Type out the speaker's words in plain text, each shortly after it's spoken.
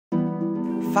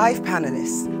5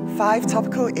 panelists, 5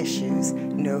 topical issues,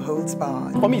 no holds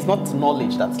barred. For me, it's not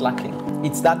knowledge that's lacking.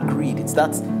 It's that greed, it's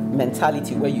that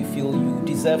mentality where you feel you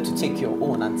deserve to take your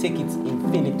own and take it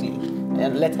infinitely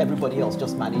and let everybody else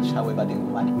just manage however they will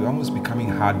manage. We're almost becoming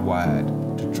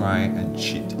hardwired to try and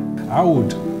cheat. I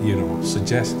would,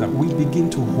 suggest that we begin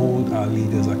to hold our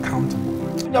leaders accountable.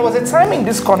 There was a time in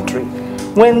this country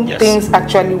when things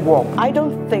actually work. I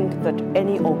don't think that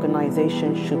any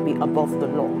organization should be above the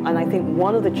law. And I think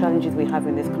one of the challenges we have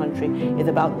in this country is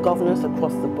about governance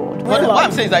across the board. What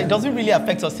I'm saying is that it doesn't really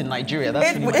affect us in Nigeria.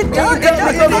 That's really It does.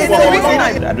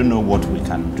 I don't know what we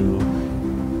can do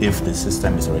if the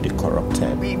system is already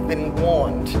corrupted. We've been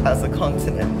warned as a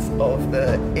continent of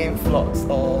the influx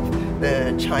of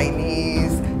the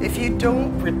Chinese. If you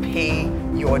don't repay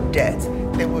your debt,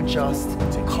 they will just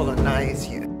colonize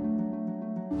you.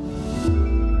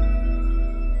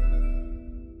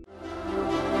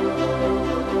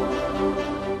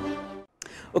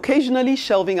 Occasionally,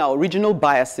 shelving our original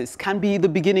biases can be the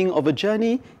beginning of a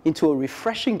journey into a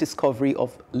refreshing discovery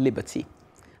of liberty.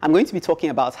 I'm going to be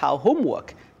talking about how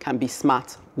homework can be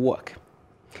smart work.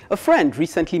 A friend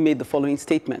recently made the following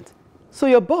statement. So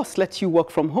your boss lets you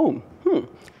work from home?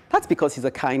 That's because he's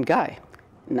a kind guy.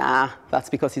 Nah, that's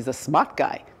because he's a smart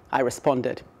guy, I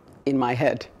responded in my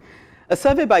head. A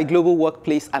survey by Global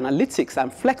Workplace Analytics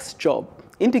and FlexJob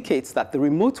indicates that the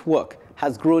remote work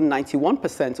has grown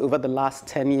 91% over the last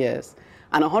 10 years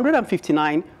and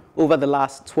 159% over the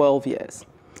last 12 years.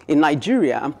 In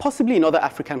Nigeria and possibly in other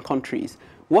African countries,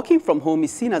 working from home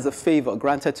is seen as a favor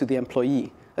granted to the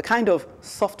employee, a kind of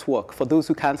soft work for those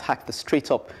who can't hack the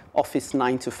straight-up office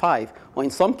 9 to 5, or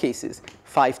in some cases,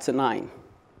 5 to 9.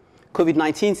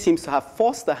 COVID-19 seems to have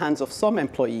forced the hands of some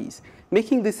employees,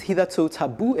 making this hitherto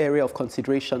taboo area of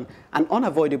consideration an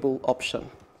unavoidable option.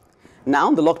 Now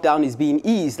the lockdown is being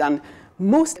eased and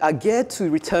most are geared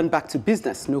to return back to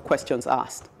business, no questions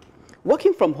asked.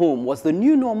 Working from home was the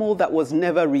new normal that was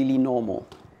never really normal.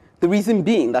 The reason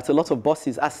being that a lot of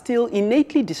bosses are still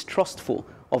innately distrustful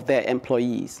of their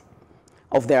employees,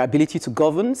 of their ability to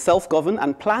govern, self-govern,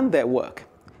 and plan their work.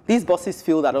 These bosses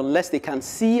feel that unless they can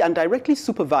see and directly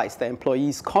supervise their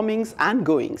employees' comings and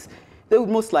goings, they would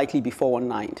most likely be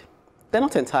 419'd. They're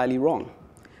not entirely wrong.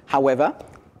 However,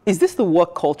 is this the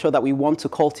work culture that we want to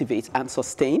cultivate and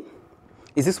sustain?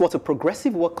 Is this what a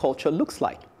progressive work culture looks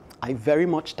like? I very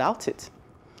much doubt it.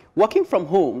 Working from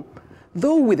home,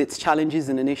 though with its challenges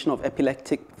in a nation of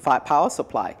epileptic power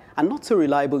supply and not so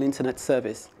reliable internet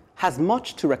service, has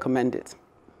much to recommend it.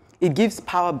 It gives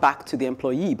power back to the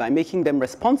employee by making them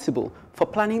responsible for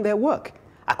planning their work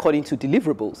according to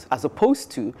deliverables, as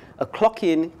opposed to a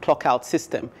clock-in, clock-out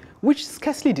system, which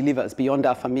scarcely delivers beyond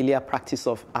our familiar practice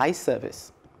of eye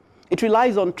service. It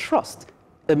relies on trust,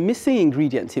 a missing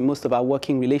ingredient in most of our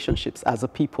working relationships as a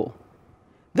people.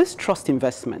 This trust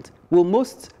investment will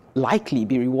most likely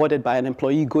be rewarded by an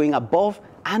employee going above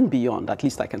and beyond, at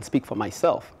least I can speak for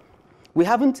myself. We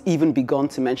haven't even begun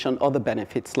to mention other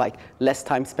benefits like less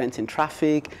time spent in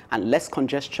traffic and less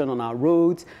congestion on our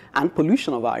roads and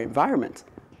pollution of our environment,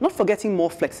 not forgetting more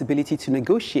flexibility to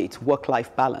negotiate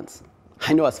work-life balance.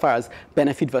 I know as far as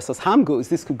benefit versus harm goes,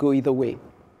 this could go either way.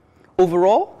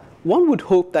 Overall, one would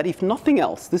hope that if nothing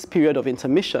else, this period of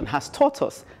intermission has taught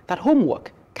us that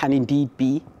homework can indeed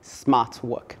be smart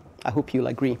work. I hope you'll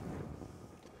agree.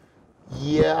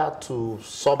 Yeah, to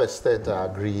some extent I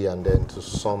agree, and then to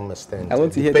some extent... I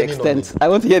want to hear the extent. I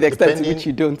want to hear the extent to which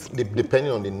you don't.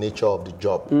 Depending on the nature of the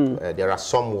job, there are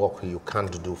some work you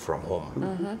can't do from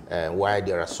home. Why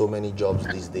there are so many jobs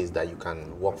these days that you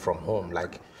can work from home.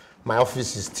 Like my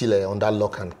office is still under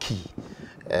lock and key.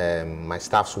 My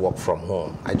staffs work from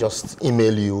home. I just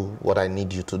email you what I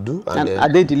need you to do. And are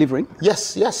they delivering?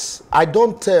 Yes, yes. I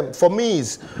don't. For me,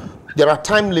 there are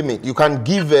time limit. You can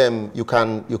give you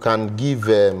can give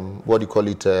what do you call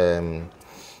it,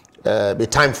 a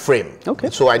time frame. Okay.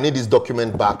 So I need this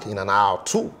document back in an hour or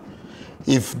two.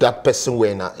 If that person were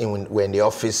in the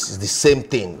office, is the same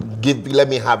thing. Let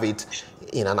me have it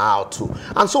in an hour or two.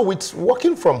 And so with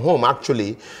working from home,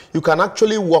 actually, you can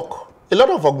actually work. A lot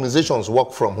of organizations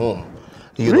work from home.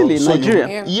 Really, in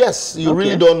Nigeria? Yes, you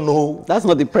really don't know. That's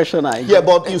not the impression I get. Yeah,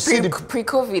 but you see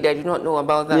pre-COVID, I did not know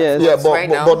about that. Yes. Yeah,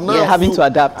 but now you're having to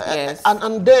adapt. Yes.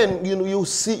 And then you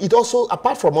see it also,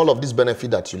 apart from all of this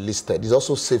benefit that you listed, it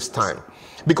also saves time.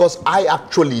 Because I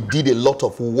actually did a lot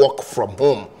of work from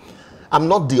home. I'm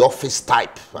not the office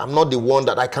type. I'm not the one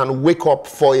that I can wake up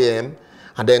 4 a.m.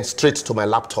 and then straight to my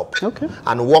laptop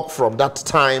and work from that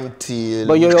time till...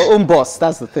 But you're your own boss,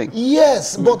 that's the thing.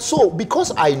 Yes, but so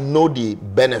because I know the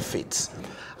benefits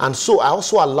And so I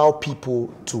also allow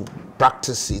people to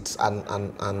practice it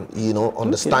and you know,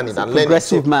 understand it and learn it.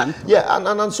 Progressive man. Yeah,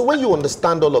 and so when you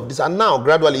understand all of this, and now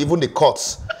gradually even the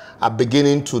courts are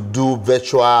beginning to do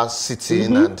virtual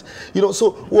sitting, and you know,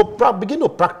 so we'll begin to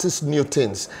practice new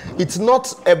things. It's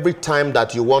not every time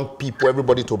that you want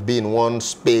everybody to be in one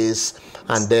space,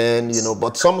 and then, you know,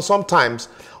 but sometimes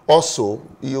also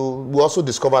we also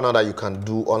discover now that you can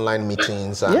do online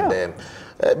meetings, and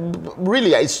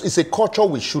really it's a culture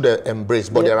we should embrace.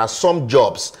 But there are some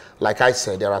jobs, like I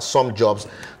said, there are some jobs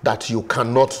that you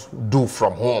cannot do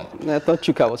from home. I thought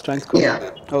Chuka was trying to come.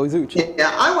 Oh, is it Chuka?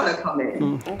 Yeah, I want to come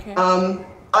in. Okay.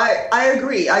 I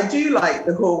agree. I do like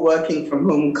the whole working from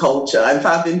home culture. In fact,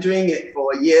 I've been doing it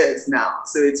for years now,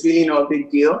 so it's really not a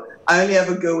big deal. I only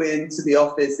ever go into the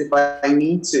office if I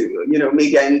need to. You know,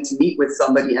 maybe I need to meet with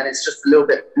somebody, and it's just a little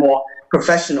bit more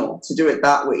professional to do it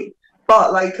that way.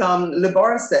 But like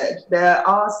Labora said, there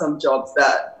are some jobs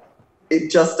that it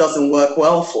just doesn't work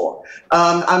well for.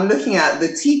 I'm looking at the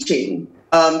teaching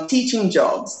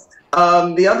jobs.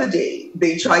 The other day,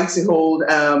 they tried to hold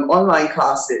online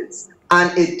classes,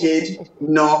 and it did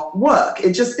not work.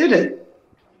 It just didn't.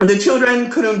 The children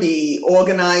couldn't be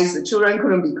organized. The children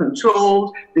couldn't be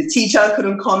controlled. The teacher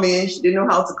couldn't come in. She didn't know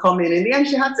how to come in. In the end,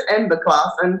 she had to end the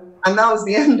class, and that was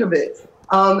the end of it.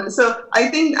 So I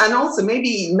think, and also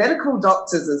maybe medical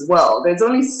doctors as well. There's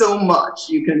only so much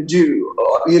you can do,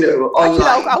 you know, online.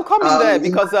 Actually, I'll come in there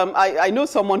because I know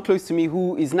someone close to me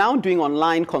who is now doing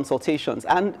online consultations,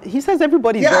 and he says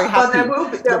everybody's very happy.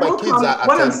 But there will come,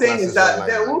 what I'm saying is that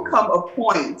there will come a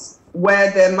point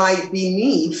where there might be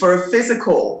need for a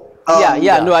physical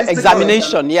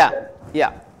examination. Yeah,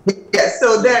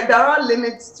 so there are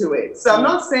limits to it. So I'm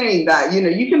not saying that, you know,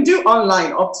 you can do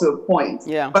online up to a point.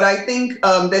 But I think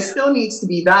there still needs to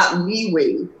be that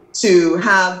leeway to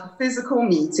have physical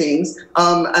meetings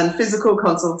and physical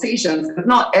consultations.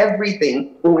 Not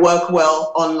everything will work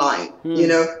well online. You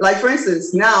know, like for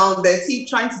instance, now they're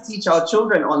trying to teach our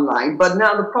children online, but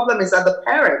now the problem is that the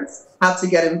parents have to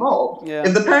get involved.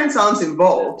 If the parents aren't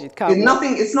involved,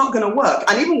 it's not going to work.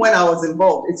 And even when I was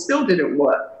involved, it still didn't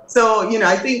work. So, you know,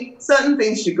 I think certain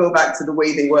things should go back to the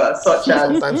way they were, such as...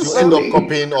 Sometimes you end up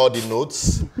copying all the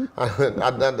notes.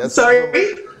 Sorry?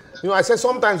 You know, I said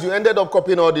sometimes you ended up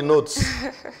copying all the notes.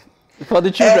 For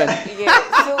the children.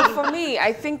 So for me,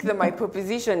 I think that my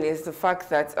proposition is the fact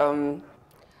that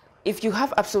if you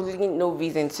have absolutely no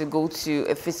reason to go to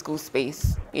a physical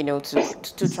space, you know,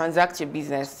 to transact your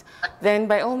business, then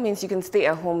by all means you can stay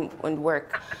at home and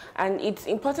work. And it's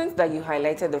important that you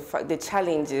highlighted the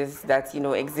challenges that, you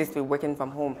know, exist with working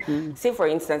from home. Say, for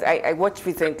instance, I watched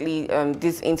recently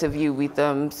this interview with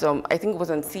some, I think it was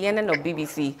on CNN or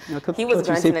BBC. He was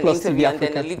granting an interview, and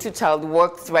then a little child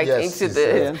walked right into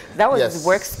that was his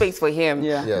workspace for him.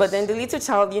 But then the little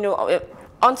child, you know,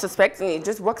 unsuspecting, it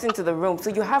just walks into the room.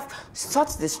 So you have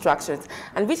such distractions,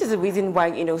 and which is the reason why,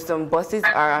 you know, some bosses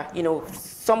are, you know,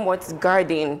 somewhat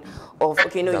guarding of,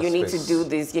 okay, no, you need to do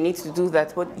this, you need to do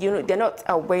that, but, you know, they're not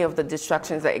aware of the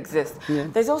distractions that exist.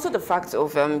 There's also the fact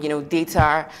of, you know,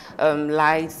 data,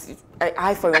 lights.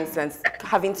 I, for instance,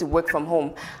 having to work from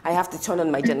home, I have to turn on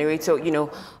my generator, you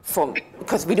know,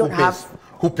 because we don't have...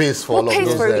 Who pays for all of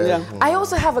those? I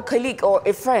also have a colleague or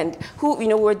a friend who, you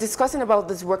know, we're discussing about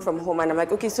this work from home, and I'm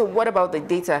like, okay, so what about the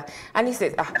data? And he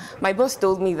said, my boss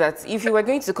told me that if you were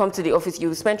going to come to the office,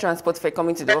 you spend transport fare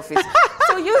coming to the office.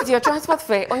 So use your transport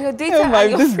fare on your data.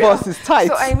 This boss is tight.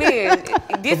 So I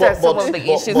mean, these are some of the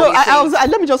issues. No,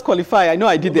 let me just qualify. I know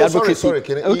I did the advocacy. Sorry,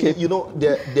 okay. You know,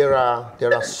 there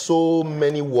are so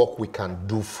many work we can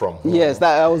do from home. Yes,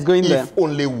 I was going there. If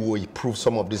only we improve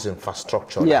some of this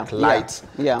infrastructure, like lights.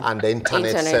 And the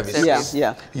internet services.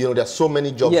 You know, there's so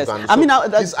many jobs. So I mean,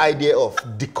 this idea of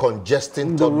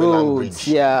decongesting the roads,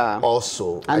 Bridge,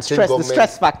 also, and the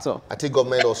stress factor. I think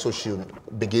government also should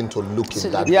begin to look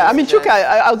in that. I mean, Chuka,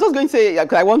 I was just going to say,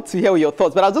 I want to hear your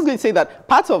thoughts, but I was just going to say that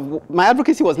part of my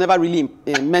advocacy was never really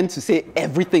meant to say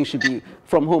everything should be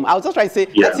from home. I was just trying to say,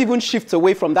 let's even shift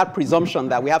away from that presumption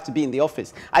that we have to be in the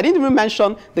office. I didn't even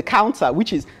mention the counter,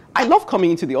 which is, I love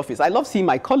coming into the office. I love seeing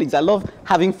my colleagues. I love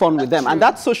having fun with them. And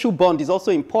that social bond is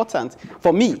also important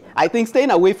for me. I think staying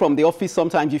away from the office,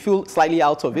 sometimes you feel slightly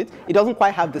out of it. It doesn't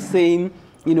quite have the same,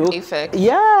 you know, effect.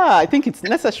 Yeah, I think it's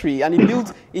necessary, and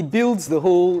it builds the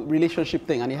whole relationship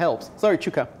thing, and it helps. Sorry,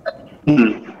 Chuka.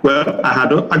 Well, I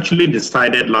had actually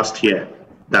decided last year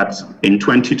that in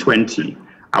 2020,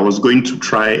 I was going to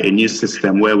try a new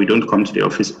system where we don't come to the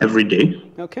office every day,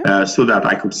 so that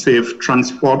I could save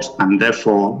transport and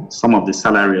therefore some of the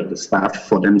salary of the staff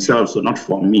for themselves, so not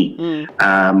for me,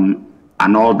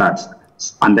 and all that.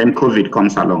 And then COVID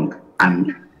comes along,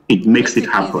 and it makes it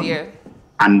happen. Easier.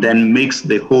 And then makes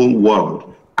the whole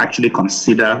world actually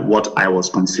consider what I was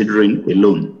considering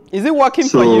alone. Is it working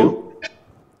for you?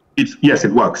 Yes,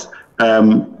 it works.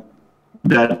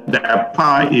 There are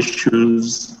power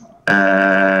issues.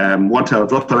 What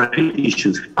else? What other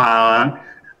issues? Power.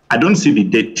 I don't see the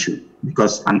data issue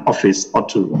because an office ought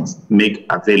to make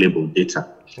available data.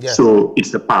 Yeah. So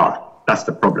it's the power. That's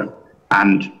the problem.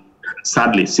 And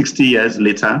sadly, 60 years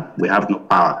later, we have no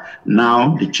power.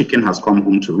 Now the chicken has come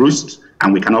home to roost,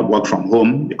 and we cannot work from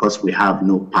home because we have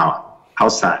no power. How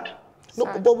sad. No,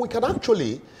 but we can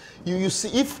actually, you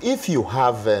see, if you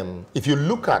have, if you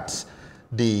look at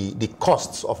the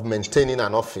costs of maintaining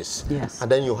an office, yes,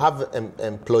 and then you have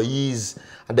employees,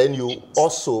 and then you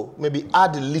also maybe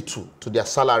add a little to their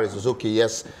salaries. It's okay,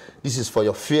 yes, this is for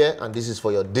your fare and this is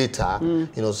for your data,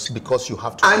 you know, because you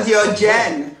have to. And your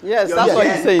gen. Yes, that's what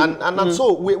you're saying. And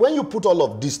so when you put all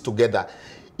of this together,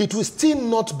 it will still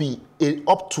not be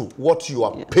up to what you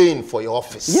are paying for your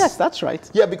office. Yes, that's right.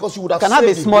 Yeah, because you would have can have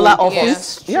a smaller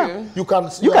office. Yeah, you can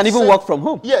even work from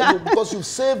home. Yeah, because you've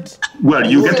saved. Well,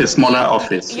 you get a smaller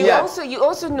office. You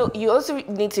also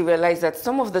need to realize that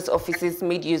some of those offices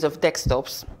made use of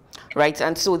desktops, right?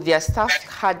 And so their staff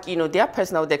had, their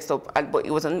personal desktop, but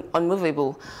it was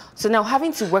unmovable. So now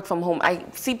having to work from home, I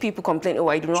see people complain, oh,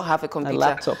 I do not have a computer. A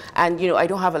laptop. And, I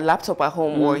don't have a laptop at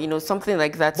home or, something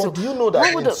like that. But so do you know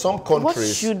that in some countries, what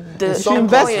should the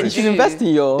you should invest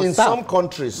in your in staff. some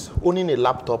countries, owning a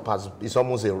laptop is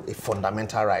almost a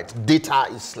fundamental right. Data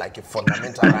is like a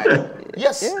fundamental right.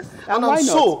 Yes. And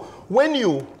so when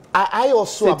you, I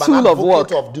also am an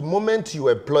advocate of the moment you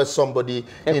employ somebody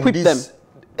equip in this,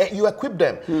 you equip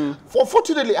them.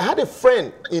 Unfortunately, I had a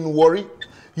friend in Warri.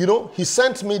 He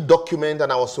sent me document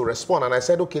and I was to respond. And I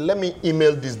said, okay, let me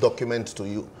email this document to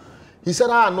you. He said,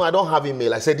 no, I don't have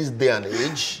email. I said, this day and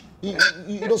age,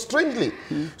 strangely.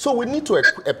 So we need to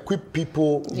equip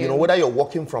people, whether you're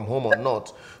working from home or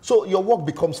not. So your work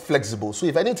becomes flexible. So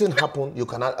if anything happens, you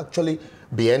can actually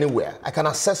be anywhere. I can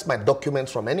access my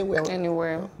documents from anywhere.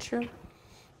 Anywhere, true.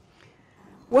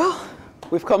 Well,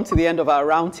 we've come to the end of our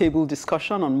roundtable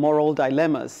discussion on moral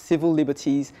dilemmas, civil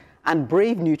liberties, and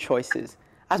brave new choices.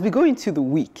 As we go into the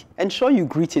week, ensure you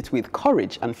greet it with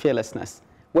courage and fearlessness.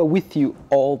 We're with you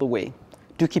all the way.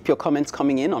 Do keep your comments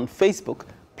coming in on Facebook,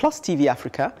 Plus TV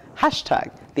Africa,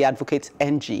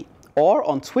 #TheAdvocateNG, or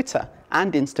on Twitter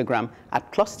and Instagram at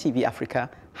Plus TV Africa,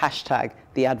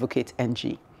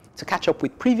 #TheAdvocateNG. To catch up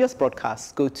with previous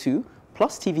broadcasts, go to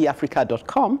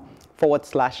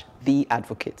plustvafrica.com/The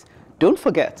Advocate. Don't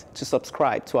forget to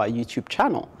subscribe to our YouTube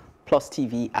channel, Plus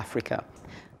TV Africa.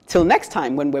 Till next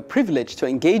time, when we're privileged to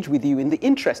engage with you in the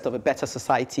interest of a better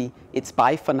society, it's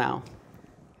bye for now.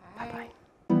 Bye-bye.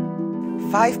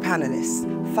 5 panelists,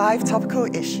 5 topical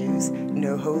issues,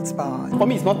 no holds barred. For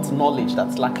me, it's not knowledge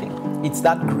that's lacking. It's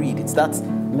that greed. It's that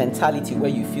mentality where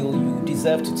you feel you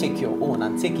deserve to take your own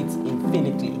and take it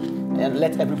infinitely and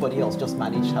let everybody else just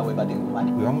manage however they will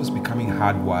manage. We're almost becoming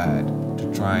hardwired to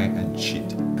try and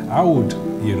cheat. I would,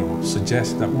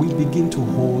 suggest that we begin to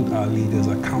hold our leaders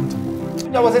accountable.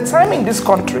 There was a time in this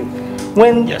country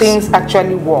when things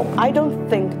actually work. I don't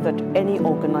think that any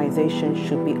organization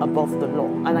should be above the law.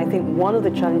 And I think one of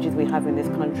the challenges we have in this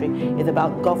country is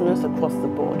about governance across the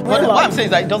board. What I'm saying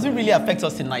is that it doesn't really affect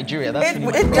us in Nigeria. That's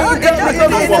It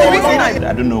does.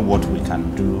 I don't know what we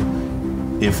can do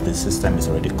if the system is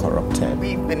already corrupted.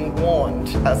 We've been warned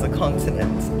as a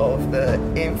continent of the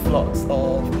influx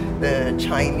of the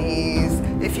Chinese.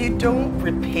 If you don't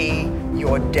repay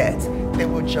your debt, they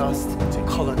will just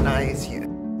colonize you.